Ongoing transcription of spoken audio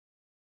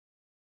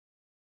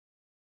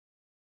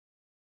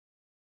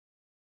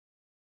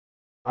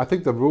I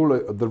think the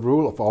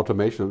rule of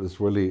automation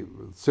is really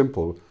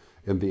simple.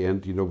 In the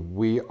end,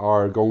 we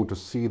are going to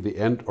see the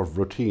end of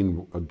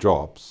routine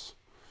jobs.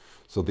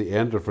 So the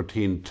end of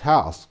routine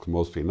tasks,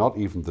 mostly, not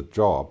even the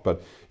job.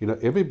 But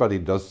everybody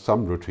does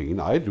some routine.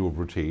 I do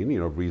routine,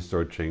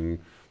 researching,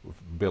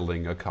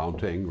 billing,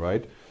 accounting,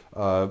 right?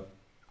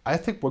 I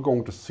think we're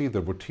going to see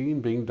the routine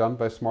being done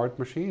by smart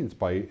machines,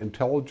 by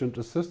intelligent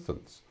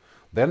assistants.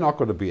 They're not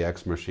going to be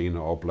Ex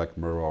Machina or Black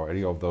Mirror or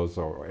any of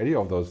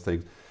those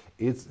things.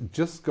 It's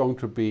just going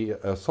to be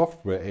a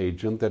software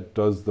agent that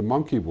does the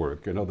monkey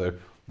work,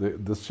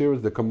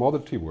 the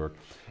commodity work.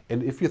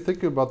 And if you're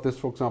thinking about this,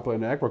 for example,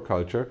 in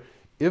agriculture,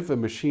 if a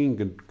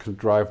machine can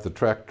drive the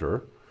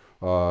tractor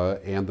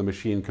and the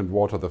machine can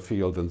water the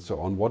field and so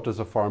on, what does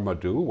a farmer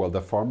do? Well,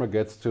 the farmer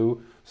gets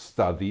to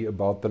study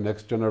about the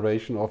next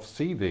generation of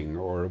seeding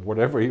or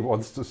whatever he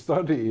wants to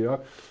study.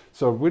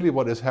 So really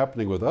what is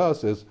happening with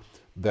us is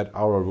that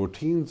our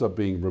routines are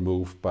being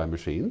removed by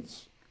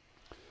machines.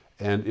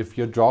 And if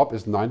your job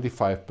is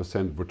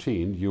 95%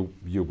 routine,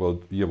 you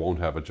won't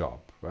have a job,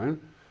 right?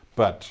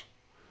 But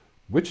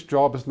which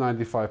job is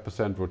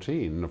 95%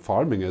 routine?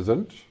 Farming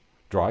isn't,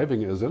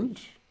 driving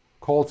isn't,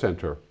 call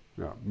center,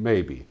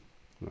 maybe.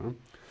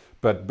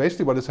 But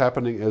basically what is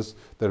happening is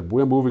that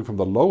we're moving from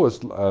the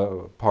lowest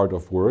part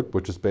of work,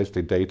 which is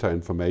basically data,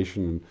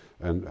 information,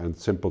 and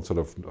simple sort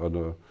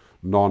of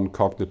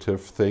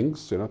non-cognitive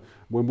things.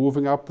 We're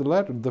moving up the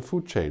ladder, the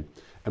food chain.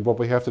 And what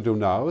we have to do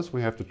now is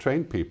we have to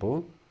train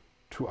people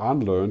to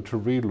unlearn, to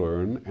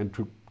relearn, and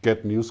to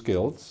get new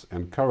skills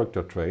and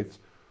character traits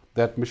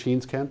that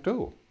machines can't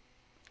do.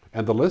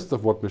 And the list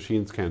of what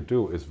machines can't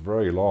do is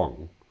very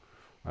long.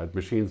 Right?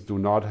 Machines do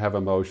not have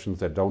emotions,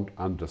 they don't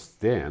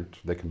understand,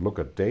 they can look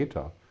at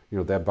data,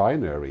 they're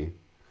binary.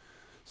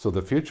 So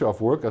the future of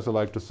work, as I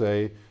like to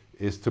say,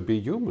 is to be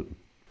human.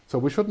 So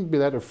we shouldn't be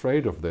that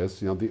afraid of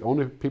this. The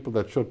only people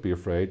that should be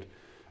afraid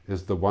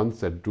is the ones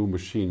that do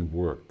machine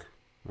work.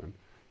 Right?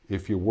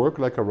 If you work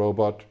like a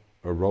robot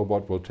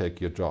will take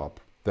your job.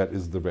 That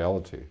is the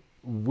reality.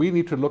 We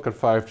need to look at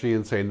 5G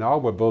and say, now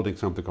we're building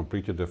something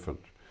completely different.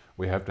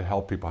 We have to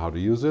help people how to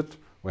use it.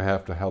 We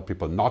have to help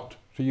people not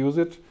to use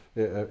it.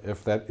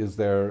 If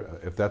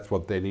that's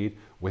what they need,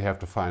 we have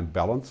to find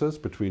balances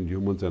between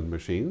humans and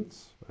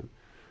machines.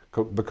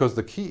 Right? Because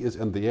the key is,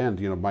 in the end,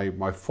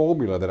 my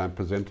formula that I'm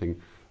presenting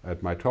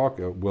at my talk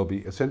will be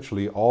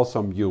essentially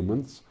awesome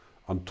humans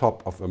on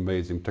top of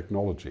amazing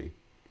technology.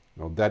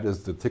 That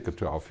is the ticket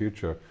to our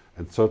future,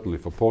 and certainly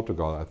for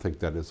Portugal, I think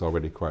that is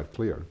already quite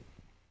clear.